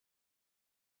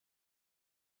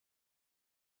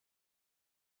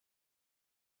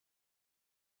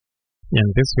In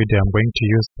this video, I'm going to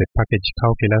use the package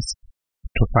calculus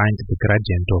to find the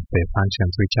gradient of the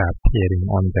functions which are appearing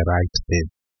on the right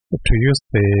there. To use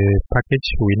the package,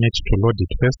 we need to load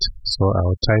it first. So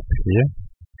I'll type here,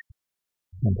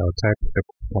 and I'll type the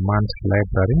command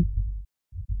library,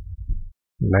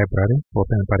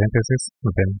 open parenthesis,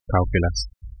 then calculus,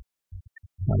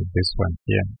 and this one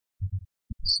here.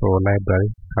 So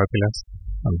library, calculus,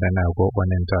 and then I'll go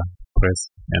on enter,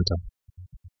 press enter.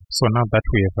 So now that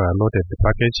we have loaded the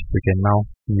package, we can now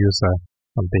use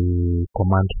the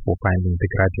command for finding the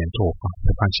gradient of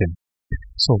the function.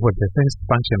 So for the first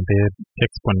function, the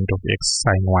exponent of x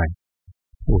sine y,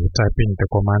 we'll type in the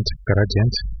command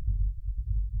gradient,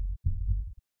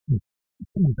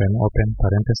 then open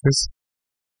parenthesis,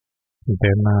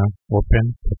 then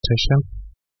open quotation,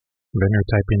 then we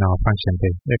type in our function,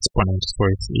 the exponent, so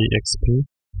it's exp,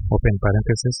 open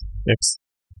parenthesis, x,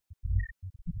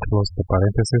 close the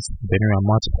parenthesis, then we are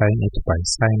multiplying it by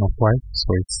sine of y, so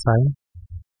it's sine,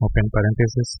 open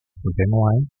parenthesis, then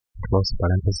y, close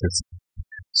parenthesis.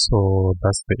 So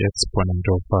that's the exponent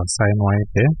of sine y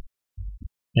there,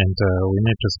 and we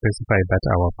need to specify that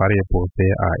our variables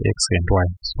there are x and y.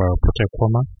 So I'll put a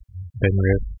comma, then we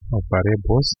have our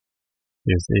variables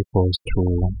is equals to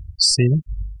c,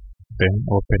 then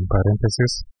open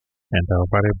parenthesis, and our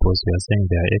variables we are saying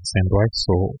they are x and y,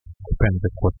 so open the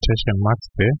quotation marks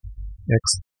there, x,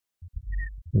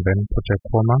 then put a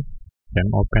comma, then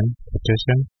open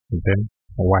quotation, then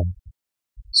y.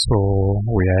 So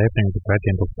we are having the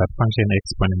gradient of that function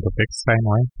exponent of x sine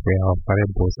y, where our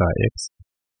variables are x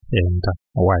and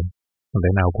y. And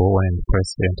then I'll go on and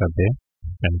press enter there,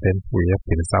 and then we have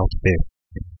the result there.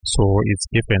 So it's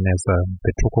given as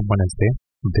the two components there.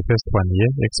 The first one here,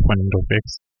 exponent of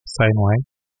x sine y,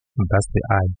 that's the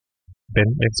I. Then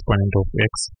exponent of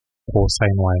x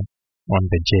cosine y on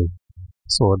the j.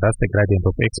 So that's the gradient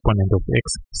of exponent of x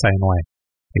sine y.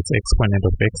 It's exponent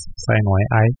of x sine y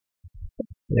I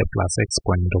plus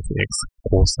exponent of x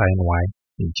cosine y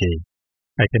j.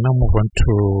 I can now move on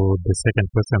to the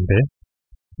second question there.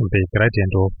 The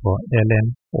gradient of ln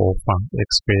of x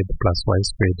squared plus y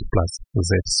squared plus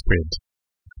z squared.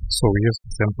 So we use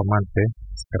the same command there,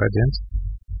 it's gradient.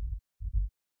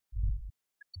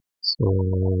 So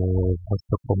that's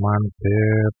the command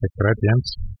there, the gradient,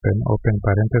 then open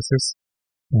parenthesis,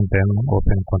 and then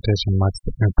open quotation marks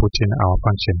and put in our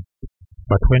function.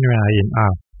 But when we are in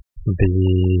R, the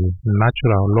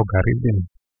natural logarithm,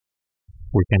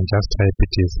 we can just type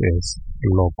it as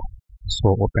log.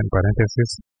 So open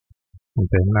parenthesis, and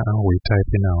then now we type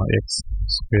in our x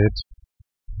squared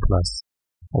plus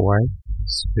y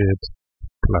squared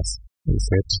plus z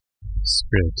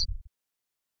squared.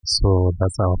 So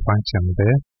that's our function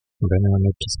there. And then we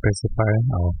need to specify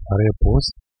our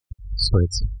variables. So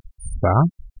it's var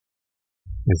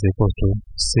is equal to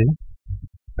c,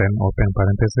 then open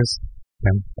parenthesis,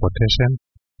 then quotation,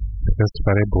 the first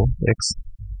variable x,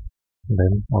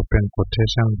 then open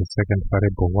quotation, the second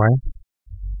variable y,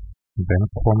 then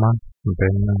comma,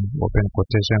 then open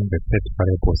quotation, the third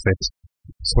variable z.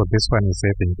 So this one is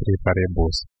having three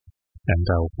variables, and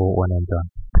I'll go on and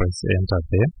press enter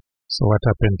there. So what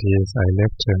happened is I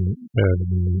left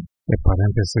a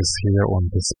parenthesis here on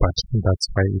this part. That's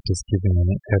why it is giving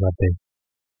an error there.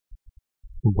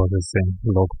 But it's saying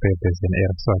log there, there's an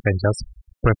error. So I can just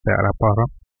press the up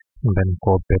arrow and then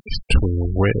go back to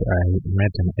where I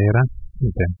made an error,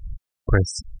 and then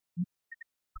press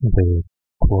the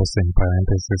closing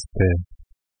parenthesis there.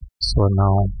 So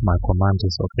now my command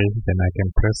is okay. Then I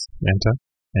can press enter,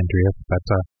 and we have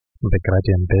that the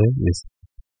gradient there is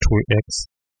 2x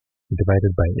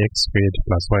divided by x squared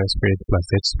plus y squared plus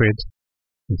z squared.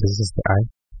 This is the I,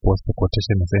 was the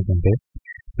quotation is ending there.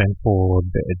 Then for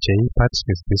the j part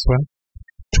is this one,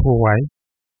 2y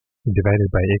divided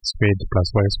by x squared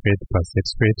plus y squared plus z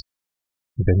squared.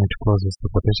 Then it closes the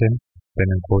quotation.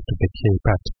 Then we go to the k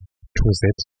part, 2z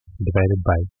divided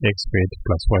by x squared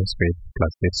plus y squared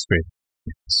plus z squared.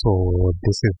 So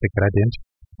this is the gradient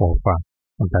of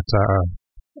that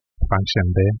function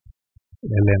there,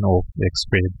 ln of x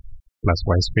squared plus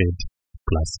y squared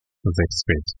plus z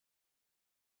squared.